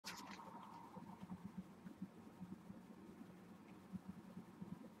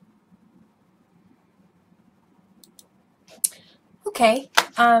Okay,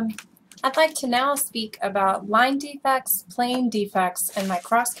 I'd like to now speak about line defects, plane defects, and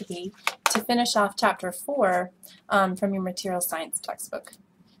microscopy to finish off Chapter 4 from your material science textbook.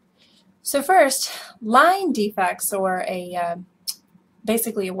 So first, line defects, or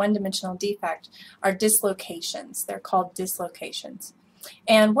basically a one-dimensional defect, are dislocations. They're called dislocations.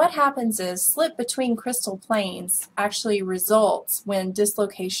 And what happens is slip between crystal planes actually results when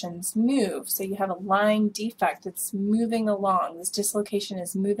dislocations move. So you have a line defect that's moving along. This dislocation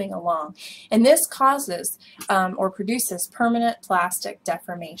is moving along. And this causes or produces permanent plastic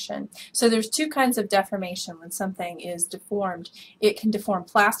deformation. So there's two kinds of deformation when something is deformed. It can deform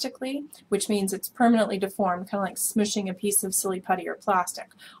plastically, which means it's permanently deformed, kind of like smushing a piece of silly putty or plastic.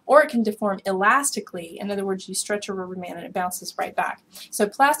 Or it can deform elastically. In other words, you stretch a rubber band and it bounces right back. So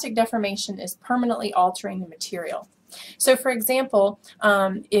plastic deformation is permanently altering the material. So for example,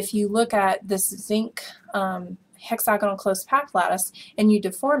 if you look at this zinc hexagonal close packed lattice and you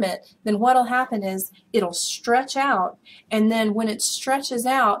deform it, then what will happen is it'll stretch out, and then when it stretches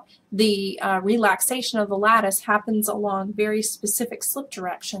out, the relaxation of the lattice happens along very specific slip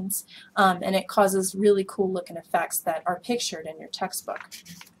directions, and it causes really cool looking effects that are pictured in your textbook.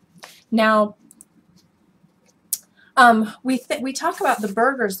 Now, we talk about the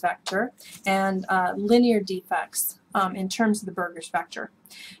Berger's vector and linear defects in terms of the Berger's vector.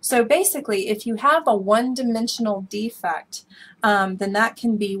 So basically, if you have a one-dimensional defect, then that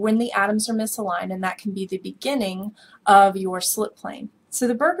can be when the atoms are misaligned, and that can be the beginning of your slip plane. So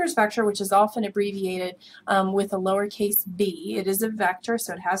the Berger's vector, which is often abbreviated with a lowercase b, it is a vector,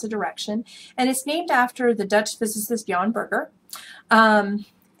 so it has a direction, and it's named after the Dutch physicist Jan Berger.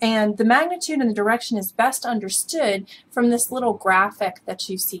 And the magnitude and the direction is best understood from this little graphic that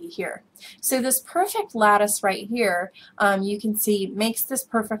you see here. So this perfect lattice right here, you can see, makes this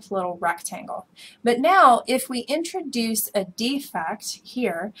perfect little rectangle. But now, if we introduce a defect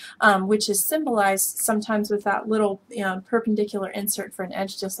here, which is symbolized sometimes with that little perpendicular insert for an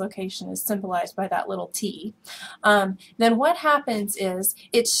edge dislocation is symbolized by that little T, then what happens is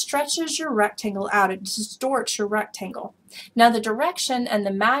it stretches your rectangle out, it distorts your rectangle. Now the direction and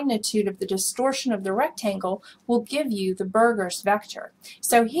the magnitude of the distortion of the rectangle will give you the Berger's vector.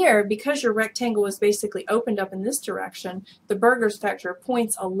 So here, because your rectangle is basically opened up in this direction, the Berger's vector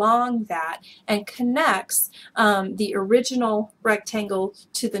points along that and connects the original rectangle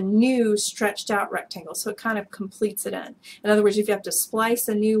to the new stretched out rectangle. So it kind of completes it in. In other words, if you have to splice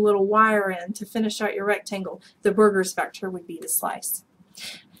a new little wire in to finish out your rectangle, the Berger's vector would be the slice.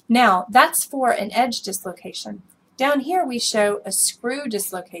 Now that's for an edge dislocation. Down here we show a screw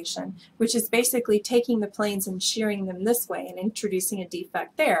dislocation, which is basically taking the planes and shearing them this way and introducing a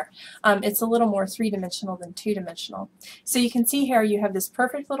defect there. It's a little more three-dimensional than two-dimensional. So you can see here you have this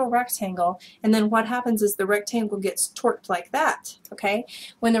perfect little rectangle, and then what happens is the rectangle gets torqued like that. Okay?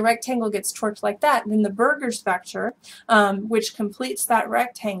 When the rectangle gets torqued like that, then the Berger's vector, which completes that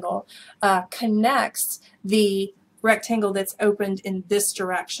rectangle, connects the rectangle that's opened in this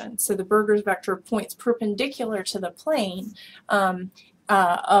direction. So the Berger's vector points perpendicular to the plane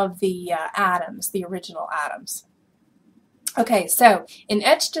of the atoms, the original atoms. Okay, so in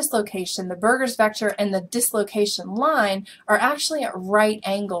edge dislocation, the Berger's vector and the dislocation line are actually at right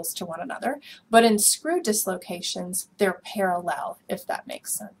angles to one another, but in screw dislocations, they're parallel, if that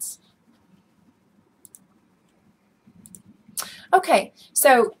makes sense. Okay,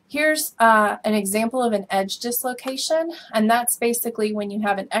 so here's an example of an edge dislocation, and that's basically when you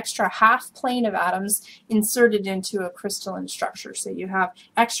have an extra half plane of atoms inserted into a crystalline structure. So you have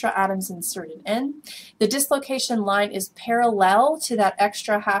extra atoms inserted in. The dislocation line is parallel to that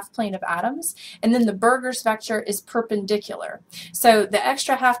extra half plane of atoms, and then the Berger's vector is perpendicular. So the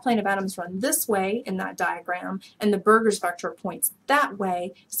extra half plane of atoms run this way in that diagram, and the Berger's vector points that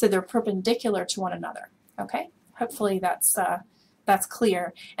way, so they're perpendicular to one another. Okay, hopefully that's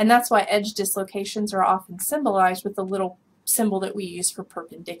clear, and that's why edge dislocations are often symbolized with the little symbol that we use for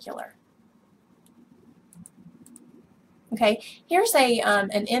perpendicular. Okay, here's an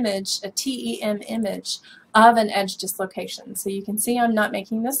image, a TEM image of an edge dislocation. So you can see I'm not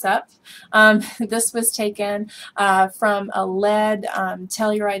making this up. This was taken from a lead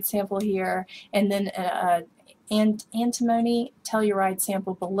telluride sample here, and then antimony telluride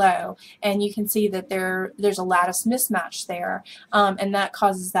sample below, and you can see that there's a lattice mismatch there, and that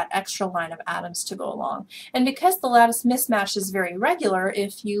causes that extra line of atoms to go along. And because the lattice mismatch is very regular,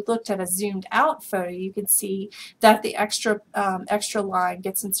 if you looked at a zoomed out photo, you could see that the extra line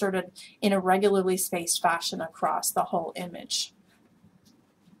gets inserted in a regularly spaced fashion across the whole image.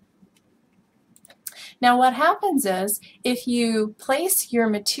 Now what happens is if you place your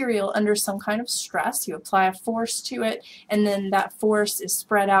material under some kind of stress, you apply a force to it, and then that force is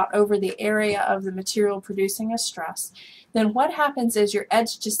spread out over the area of the material producing a stress, then what happens is your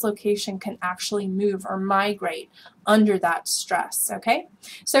edge dislocation can actually move or migrate under that stress, okay?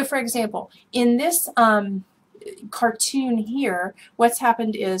 So for example, in this cartoon here, what's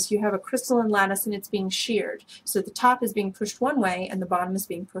happened is you have a crystalline lattice and it's being sheared. So the top is being pushed one way and the bottom is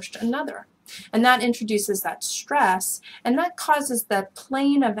being pushed another. And that introduces that stress, and that causes the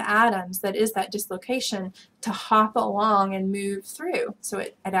plane of atoms that is that dislocation to hop along and move through. So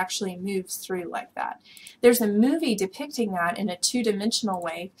it actually moves through like that. There's a movie depicting that in a two-dimensional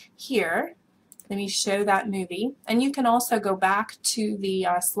way here. Let me show that movie. And you can also go back to the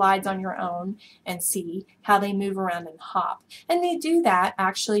slides on your own and see how they move around and hop. And they do that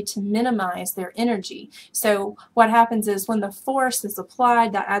actually to minimize their energy. So what happens is when the force is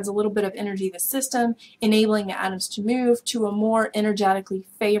applied, that adds a little bit of energy to the system, enabling the atoms to move to a more energetically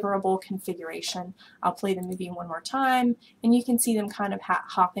favorable configuration. I'll play the movie one more time, and you can see them kind of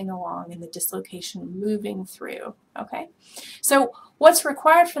hopping along and the dislocation moving through. Okay? So what's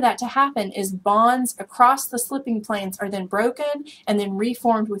required for that to happen is bonds across the slipping planes are then broken and then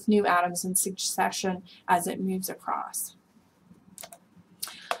reformed with new atoms in succession as it moves across.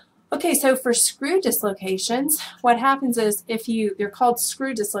 Okay, so for screw dislocations, what happens is they're called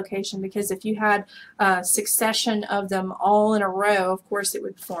screw dislocation because if you had a succession of them all in a row, of course it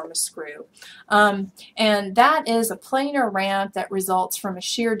would form a screw. And that is a planar ramp that results from a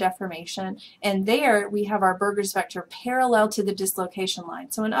shear deformation, and there we have our Berger's vector parallel to the dislocation line.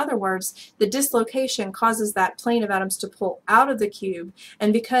 So in other words, the dislocation causes that plane of atoms to pull out of the cube,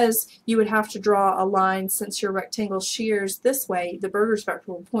 and because you would have to draw a line since your rectangle shears this way, the Berger's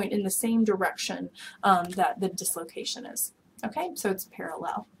vector will point in the same direction that the dislocation is. Okay, so it's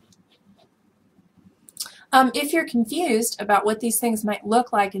parallel. If you're confused about what these things might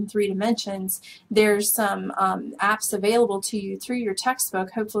look like in 3 dimensions, there's some apps available to you through your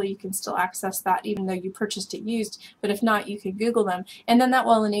textbook. Hopefully you can still access that even though you purchased it used, but if not, you could Google them, and then that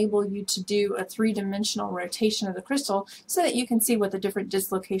will enable you to do a 3-dimensional rotation of the crystal so that you can see what the different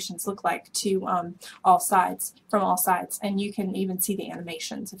dislocations look like to all sides, from all sides, and you can even see the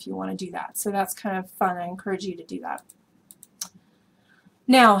animations if you want to do that. So that's kind of fun. I encourage you to do that.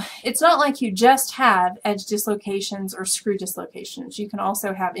 Now, it's not like you just have edge dislocations or screw dislocations. You can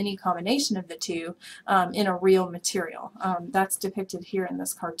also have any combination of the two in a real material. That's depicted here in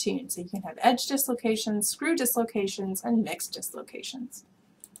this cartoon. So you can have edge dislocations, screw dislocations, and mixed dislocations.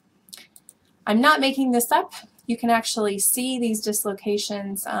 I'm not making this up. You can actually see these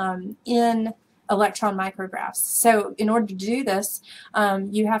dislocations in electron micrographs. So in order to do this,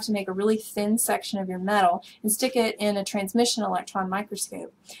 you have to make a really thin section of your metal and stick it in a transmission electron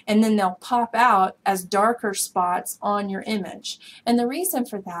microscope, and then they'll pop out as darker spots on your image. And the reason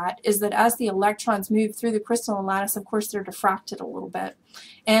for that is that as the electrons move through the crystalline lattice, of course they're diffracted a little bit.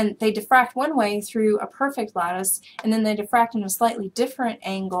 And they diffract one way through a perfect lattice, and then they diffract in a slightly different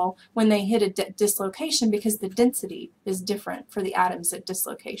angle when they hit a dislocation because the density is different for the atoms at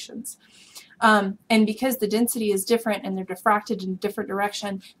dislocations. And because the density is different and they're diffracted in a different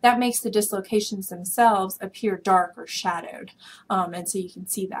direction, that makes the dislocations themselves appear dark or shadowed. And so you can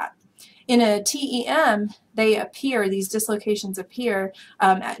see that. In a TEM, these dislocations appear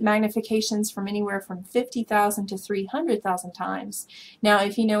at magnifications from anywhere from 50,000 to 300,000 times. Now,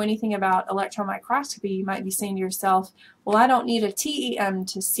 if you know anything about electron microscopy, you might be saying to yourself, well, I don't need a TEM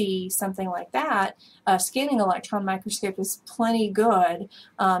to see something like that. A scanning electron microscope is plenty good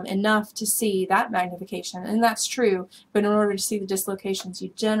enough to see that magnification, and that's true, but in order to see the dislocations,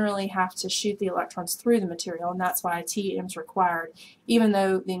 you generally have to shoot the electrons through the material, and that's why a TEM is required, even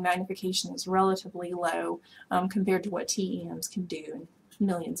though the magnification is relatively low compared to what TEMs can do in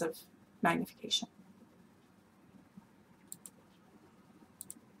millions of magnification.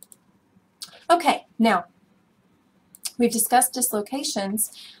 Okay, now we've discussed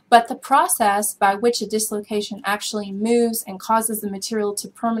dislocations, but the process by which a dislocation actually moves and causes the material to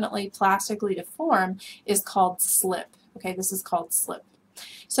permanently plastically deform is called slip. Okay, this is called slip.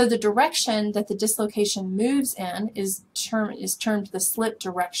 So the direction that the dislocation moves in is termed the slip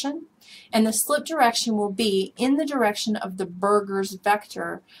direction, and the slip direction will be in the direction of the Berger's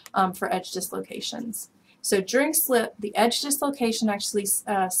vector for edge dislocations. So during slip, the edge dislocation actually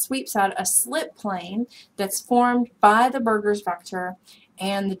sweeps out a slip plane that's formed by the Berger's vector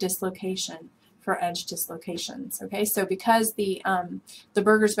and the dislocation for edge dislocations. Okay, so because the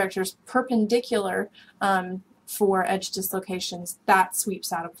Berger's vector is perpendicular for edge dislocations, that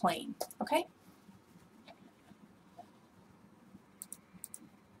sweeps out a plane. Okay.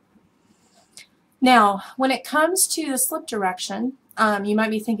 Now, when it comes to the slip direction, you might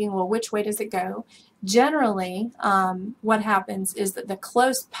be thinking, well, which way does it go? Generally, what happens is that the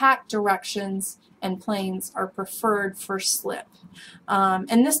close packed directions and planes are preferred for slip.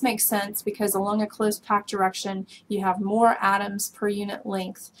 And this makes sense because along a close packed direction, you have more atoms per unit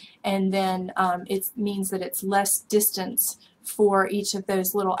length, and then it means that it's less distance for each of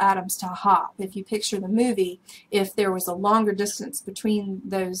those little atoms to hop. If you picture the movie, if there was a longer distance between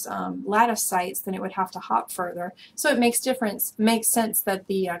those lattice sites, then it would have to hop further. So it makes sense that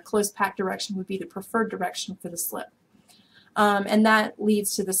the close packed direction would be the preferred direction for the slip. And that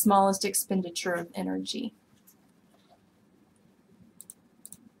leads to the smallest expenditure of energy.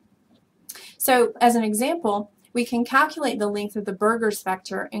 So as an example, we can calculate the length of the Burgers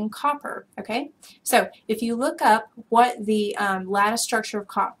vector in copper, okay? So if you look up what the lattice structure of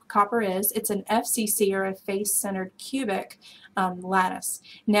copper is, it's an FCC, or a face-centered cubic lattice.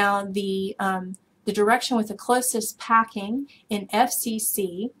 Now the direction with the closest packing in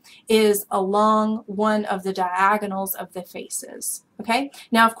FCC is along one of the diagonals of the faces. Okay?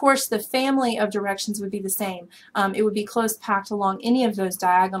 Now, of course, the family of directions would be the same. It would be close packed along any of those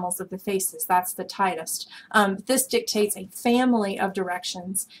diagonals of the faces. That's the tightest. This dictates a family of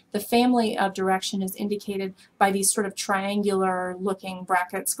directions. The family of direction is indicated by these sort of triangular looking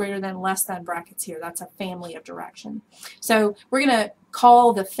brackets, greater than, less than brackets here. That's a family of direction. So we're going to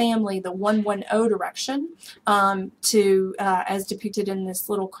call the family the 110 direction as depicted in this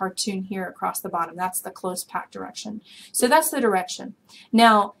little cartoon here across the bottom. That's the close packed direction. So that's the direction.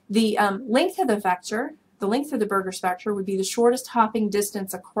 Now, the length of the vector, the length of the Burgers vector, would be the shortest hopping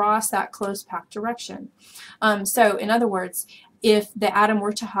distance across that close packed direction. So in other words, if the atom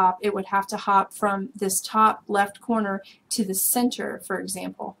were to hop, it would have to hop from this top left corner to the center, for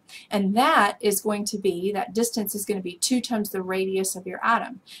example. And that distance is going to be 2 times the radius of your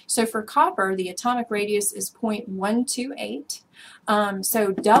atom. So for copper, the atomic radius is 0.128.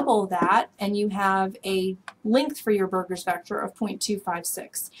 So double that, and you have a length for your Burgers vector of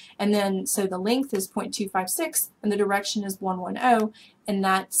 0.256. And then, so the length is 0.256, and the direction is 110, and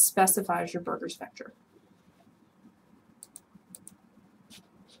that specifies your Burgers vector.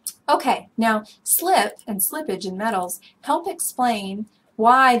 Okay, now slip and slippage in metals help explain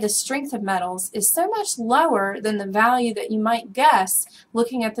why the strength of metals is so much lower than the value that you might guess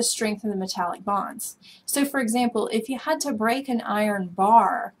looking at the strength of the metallic bonds. So for example, if you had to break an iron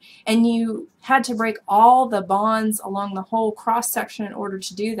bar and you had to break all the bonds along the whole cross section in order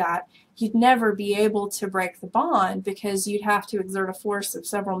to do that, you'd never be able to break the bond because you'd have to exert a force of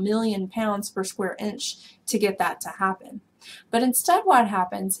several million pounds per square inch to get that to happen. But instead what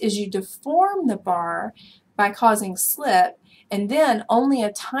happens is you deform the bar by causing slip, and then only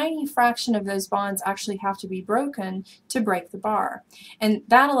a tiny fraction of those bonds actually have to be broken to break the bar. And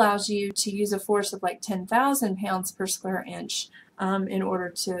that allows you to use a force of like 10,000 pounds per square inch in order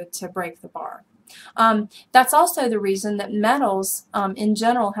to break the bar. That's also the reason that metals in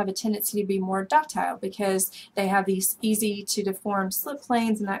general have a tendency to be more ductile, because they have these easy to deform slip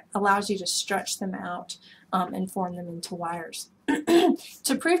planes, and that allows you to stretch them out and form them into wires.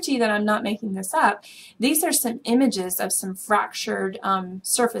 To prove to you that I'm not making this up, these are some images of some fractured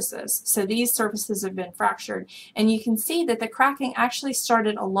surfaces. So these surfaces have been fractured, and you can see that the cracking actually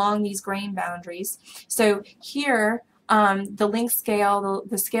started along these grain boundaries. So here, the length scale,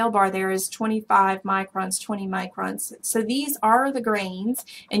 the scale bar there is 25 microns, 20 microns. So these are the grains,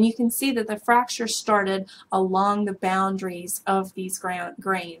 and you can see that the fracture started along the boundaries of these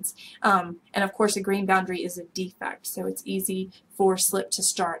grains. And of course, a grain boundary is a defect, so it's easy for slip to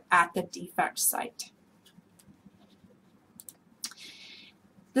start at the defect site.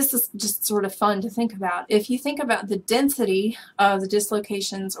 This is just sort of fun to think about. If you think about the density of the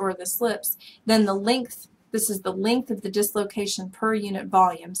dislocations or the slips, then the length, this is the length of the dislocation per unit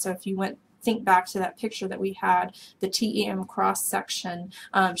volume. So if you think back to that picture that we had, the TEM cross section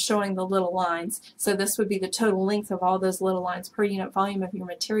showing the little lines. So this would be the total length of all those little lines per unit volume of your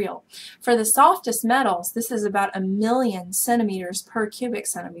material. For the softest metals, this is about 1,000,000 centimeters per cubic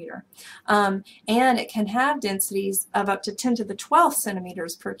centimeter. And it can have densities of up to 10 to the 12th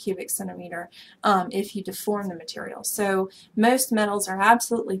centimeters per cubic centimeter if you deform the material. So most metals are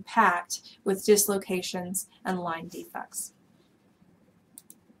absolutely packed with dislocations and line defects.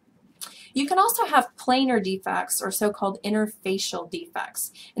 You can also have planar defects, or so-called interfacial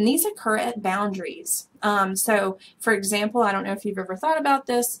defects, and these occur at boundaries. So, for example, I don't know if you've ever thought about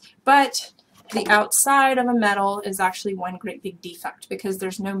this, but the outside of a metal is actually one great big defect because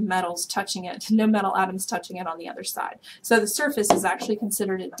there's no metals touching it, no metal atoms touching it on the other side. So the surface is actually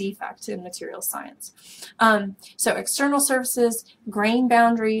considered a defect in material science. So external surfaces, grain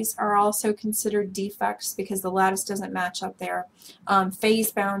boundaries are also considered defects because the lattice doesn't match up there.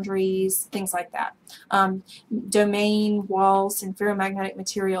 Phase boundaries, things like that. Domain, walls, and ferromagnetic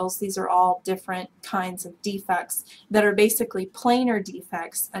materials, these are all different kinds of defects that are basically planar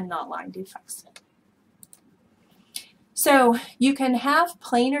defects and not line defects. So you can have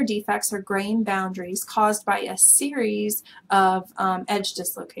planar defects or grain boundaries caused by a series of edge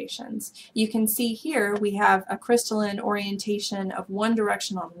dislocations. You can see here we have a crystalline orientation of one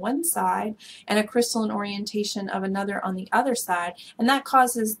direction on one side and a crystalline orientation of another on the other side, and that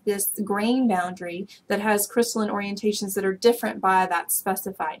causes this grain boundary that has crystalline orientations that are different by that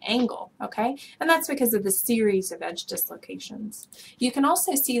specified angle, okay? And that's because of the series of edge dislocations. You can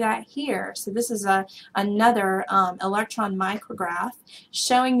also see that here. So this is another electron micrograph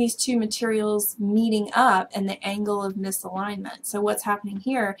showing these two materials meeting up and the angle of misalignment. So what's happening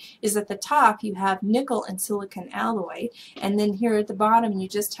here is at the top you have nickel and silicon alloy, and then here at the bottom you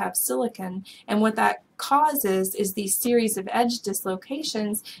just have silicon, and what that causes is these series of edge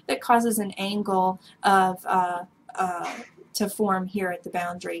dislocations that causes an angle of to form here at the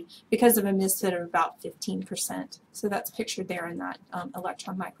boundary because of a misfit of about 15%. So that's pictured there in that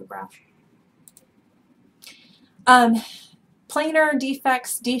electron micrograph. Planar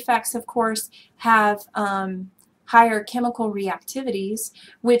defects of course have higher chemical reactivities,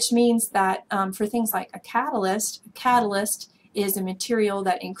 which means that for things like a catalyst is a material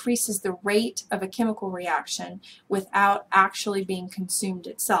that increases the rate of a chemical reaction without actually being consumed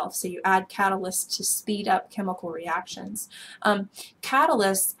itself. So you add catalysts to speed up chemical reactions.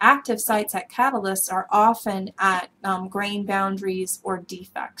 Catalysts, active sites at catalysts are often at grain boundaries or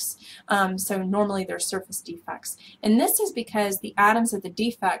defects. So normally they're surface defects. And this is because the atoms at the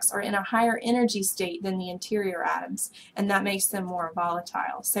defects are in a higher energy state than the interior atoms, and that makes them more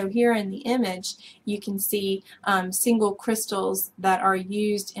volatile. So here in the image you can see single crystals that are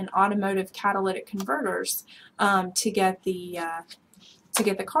used in automotive catalytic converters to get the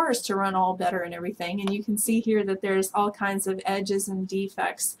cars to run all better and everything. And you can see here that there's all kinds of edges and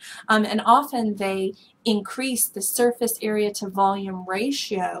defects, and often they increase the surface area to volume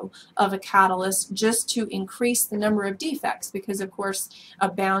ratio of a catalyst just to increase the number of defects, because of course a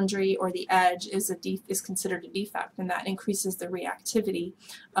boundary or the edge is considered a defect, and that increases the reactivity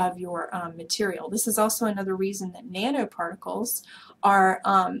of your material. This is also another reason that nanoparticles are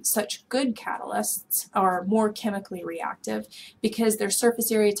such good catalysts, are more chemically reactive, because their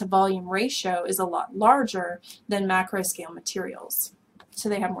surface area to volume ratio is a lot larger than macro scale materials, so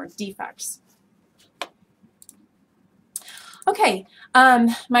they have more defects. Okay,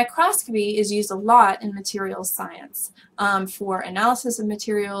 microscopy is used a lot in materials science for analysis of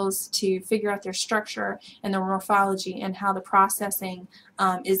materials, to figure out their structure and their morphology and how the processing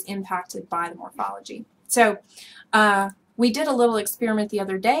is impacted by the morphology. So we did a little experiment the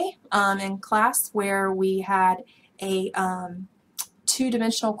other day in class where we had a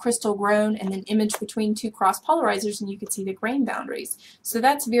two-dimensional crystal grown and then imaged between two cross polarizers, and you could see the grain boundaries. So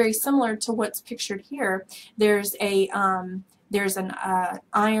that's very similar to what's pictured here. There's an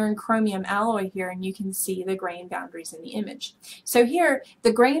iron chromium alloy here, and you can see the grain boundaries in the image. So here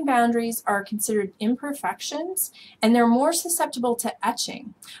the grain boundaries are considered imperfections, and they're more susceptible to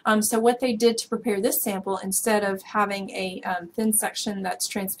etching. So what they did to prepare this sample, instead of having a thin section that's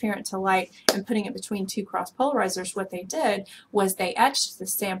transparent to light and putting it between two cross polarizers, what they did was they etched the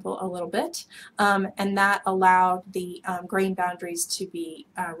sample a little bit, and that allowed the grain boundaries to be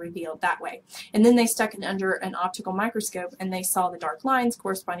revealed that way. And then they stuck it under an optical microscope, and they saw the dark lines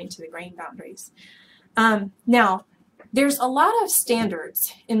corresponding to the grain boundaries. Now, there's a lot of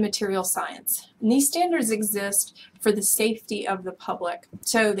standards in material science, and these standards exist for the safety of the public.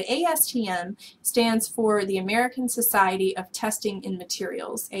 So the ASTM stands for the American Society of Testing in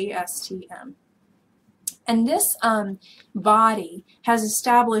Materials, ASTM. And this body has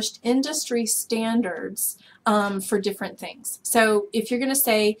established industry standards for different things. So if you're going to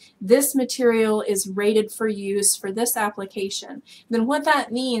say this material is rated for use for this application, then what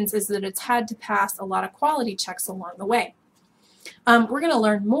that means is that it's had to pass a lot of quality checks along the way. We're going to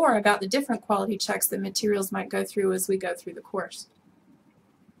learn more about the different quality checks that materials might go through as we go through the course.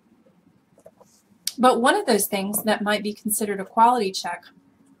 But one of those things that might be considered a quality check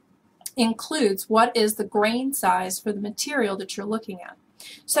includes what is the grain size for the material that you're looking at.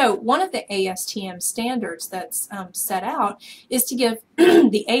 So one of the ASTM standards that's set out is to give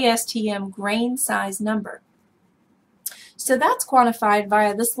the ASTM grain size number. So that's quantified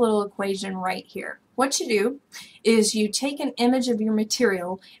via this little equation right here. What you do is you take an image of your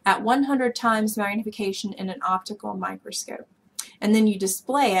material at 100 times magnification in an optical microscope, and then you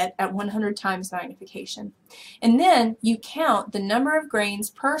display it at 100 times magnification. And then you count the number of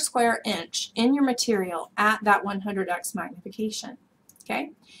grains per square inch in your material at that 100x magnification.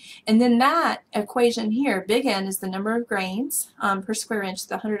 Okay? And then that equation here, big N is the number of grains per square inch,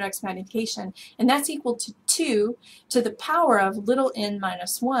 the 100x magnification, and that's equal to 2 to the power of little n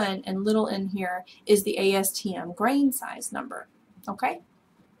minus 1, and little n here is the ASTM grain size number. Okay?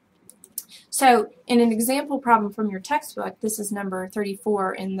 So in an example problem from your textbook, this is number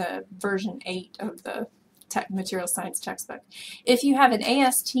 34 in the version 8 of the material science textbook. If you have an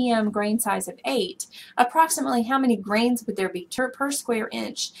ASTM grain size of 8, approximately how many grains would there be per square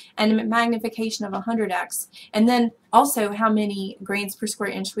inch and a magnification of 100x? And then also how many grains per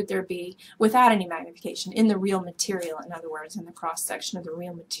square inch would there be without any magnification in the real material, in other words, in the cross section of the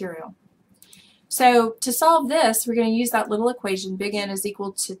real material? So to solve this, we're going to use that little equation, big N is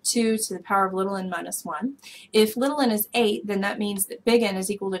equal to 2 to the power of little n minus 1. If little n is 8, then that means that big N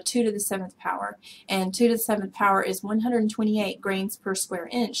is equal to 2 to the 7th power, and 2 to the 7th power is 128 grains per square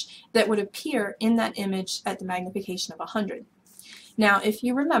inch that would appear in that image at the magnification of 100. Now, if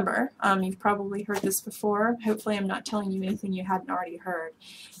you remember, you've probably heard this before. Hopefully I'm not telling you anything you hadn't already heard.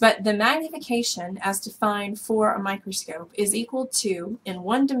 But the magnification as defined for a microscope is equal to, in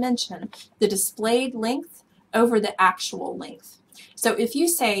one dimension, the displayed length over the actual length. So if you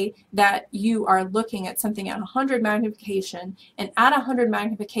say that you are looking at something at 100 magnification, and at 100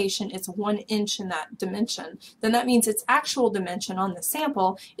 magnification it's 1 inch in that dimension, then that means its actual dimension on the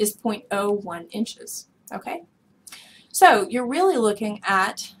sample is 0.01 inches. Okay? So you're really looking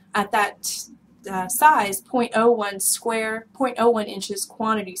at that size 0.01 inches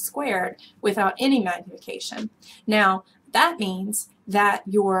quantity squared without any magnification. Now that means that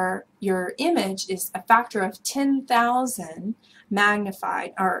your image is a factor of 10,000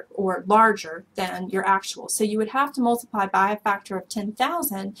 magnified or larger than your actual. So you would have to multiply by a factor of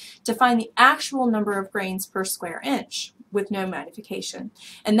 10,000 to find the actual number of grains per square inch with no magnification.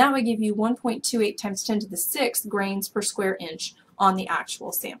 And that would give you 1.28 times 10 to the 6th grains per square inch on the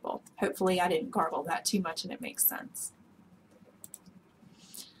actual sample. Hopefully I didn't garble that too much and it makes sense.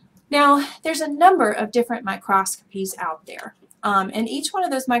 Now, there's a number of different microscopies out there. And each one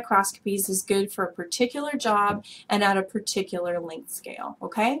of those microscopies is good for a particular job and at a particular length scale,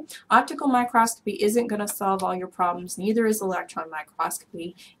 okay? Optical microscopy isn't going to solve all your problems, neither is electron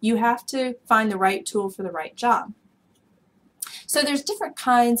microscopy. You have to find the right tool for the right job. So there's different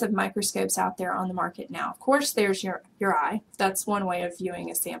kinds of microscopes out there on the market now. Of course, there's your eye. That's one way of viewing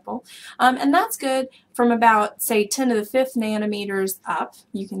a sample. And that's good from about, say, 10 to the 5th nanometers up.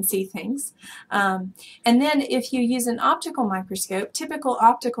 You can see things. And then if you use an optical microscope, typical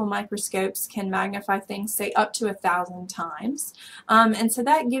optical microscopes can magnify things, say, up to 1,000 times. And so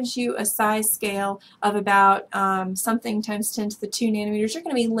that gives you a size scale of about something times 10 to the 2 nanometers. You're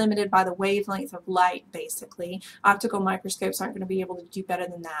going to be limited by the wavelength of light, basically. Optical microscopes aren't going to be able to do better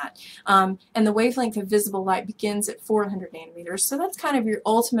than that. And the wavelength of visible light begins at 400 nanometers. So that's kind of your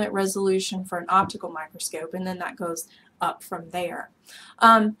ultimate resolution for an optical microscope, and then that goes up from there.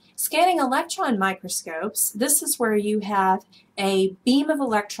 Scanning electron microscopes, this is where you have a beam of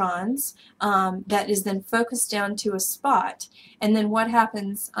electrons that is then focused down to a spot. And then what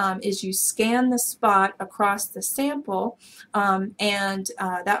happens is you scan the spot across the sample, and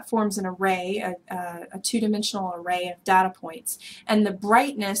that forms an array, a two-dimensional array of data points. And the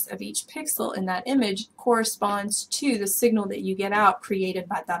brightness of each pixel in that image corresponds to the signal that you get out created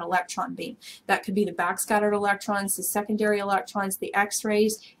by that electron beam. That could be the backscattered electrons, the secondary electrons, the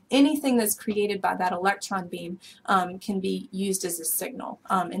X-rays. Anything that's created by that electron beam can be used as a signal,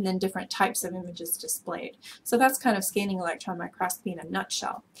 and then different types of images displayed. So that's kind of scanning electron microscopy in a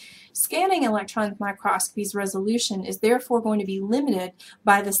nutshell. Scanning electron microscopy's resolution is therefore going to be limited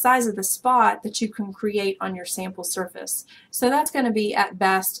by the size of the spot that you can create on your sample surface. So that's going to be at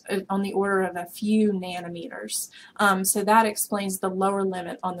best on the order of a few nanometers. So that explains the lower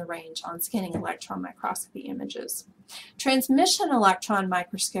limit on the range on scanning electron microscopy images. Transmission electron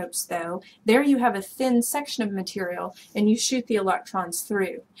microscopes, though, there you have a thin section of material and you shoot the electrons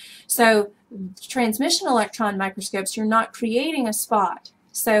through. So transmission electron microscopes, you're not creating a spot.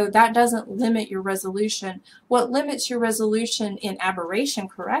 So that doesn't limit your resolution. What limits your resolution in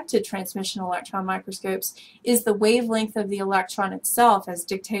aberration-corrected transmission electron microscopes is the wavelength of the electron itself as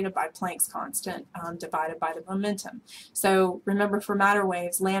dictated by Planck's constant divided by the momentum. So remember, for matter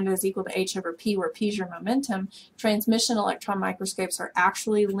waves, lambda is equal to h over p, where p is your momentum. Transmission electron microscopes are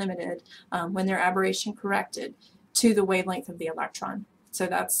actually limited when they're aberration-corrected to the wavelength of the electron. So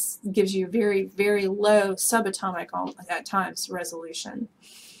that gives you very, very low subatomic, at times, resolution.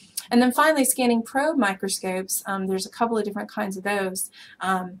 And then finally, scanning probe microscopes. There's a couple of different kinds of those.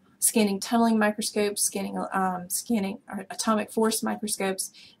 Scanning tunneling microscopes, scanning atomic force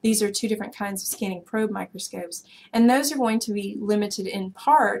microscopes. These are two different kinds of scanning probe microscopes. And those are going to be limited in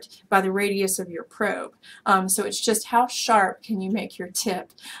part by the radius of your probe. So it's just how sharp can you make your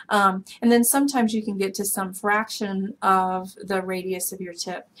tip. And then sometimes you can get to some fraction of the radius of your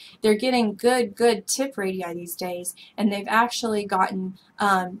tip. They're getting good tip radii these days, and they've actually gotten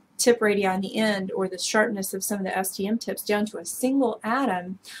tip radii on the end, or the sharpness of some of the STM tips, down to a single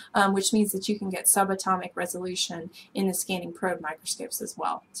atom, which means that you can get subatomic resolution in the scanning probe microscopes as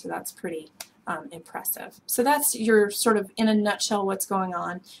well. So that's pretty impressive. So that's your sort of, in a nutshell, what's going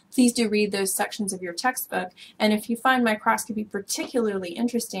on. Please do read those sections of your textbook, and if you find microscopy particularly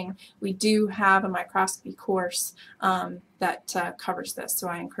interesting, we do have a microscopy course that covers this, so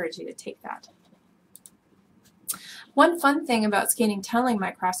I encourage you to take that. One fun thing about scanning tunneling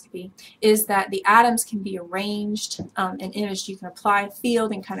microscopy is that the atoms can be arranged and imaged. You can apply a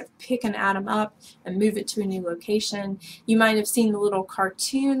field and kind of pick an atom up and move it to a new location. You might have seen the little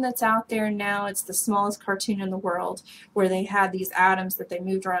cartoon that's out there now. It's the smallest cartoon in the world, where they had these atoms that they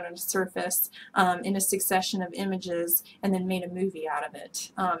moved around on a surface in a succession of images and then made a movie out of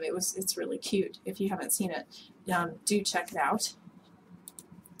it. It's really cute. If you haven't seen it, do check it out.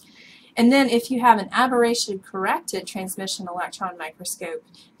 And then if you have an aberration-corrected transmission electron microscope,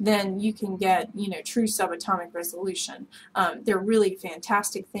 then you can get, true subatomic resolution. They're really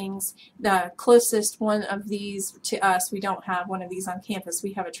fantastic things. The closest one of these to us, we don't have one of these on campus.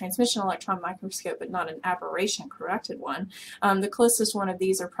 We have a transmission electron microscope, but not an aberration-corrected one. The closest one of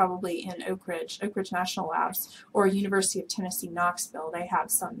these are probably in Oak Ridge National Labs, or University of Tennessee, Knoxville. They have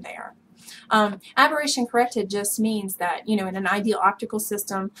some there. Aberration corrected just means that, in an ideal optical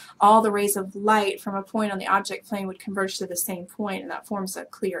system, all the rays of light from a point on the object plane would converge to the same point, and that forms a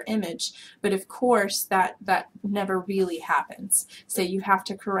clear image. But of course, that never really happens. So you have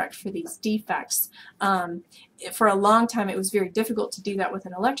to correct for these defects. For a long time, it was very difficult to do that with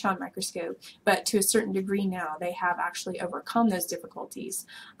an electron microscope, but to a certain degree now, they have actually overcome those difficulties.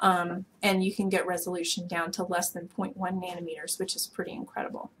 And you can get resolution down to less than 0.1 nanometers, which is pretty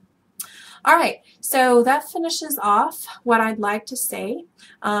incredible. All right, so that finishes off what I'd like to say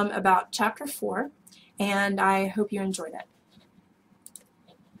about Chapter 4, and I hope you enjoyed it.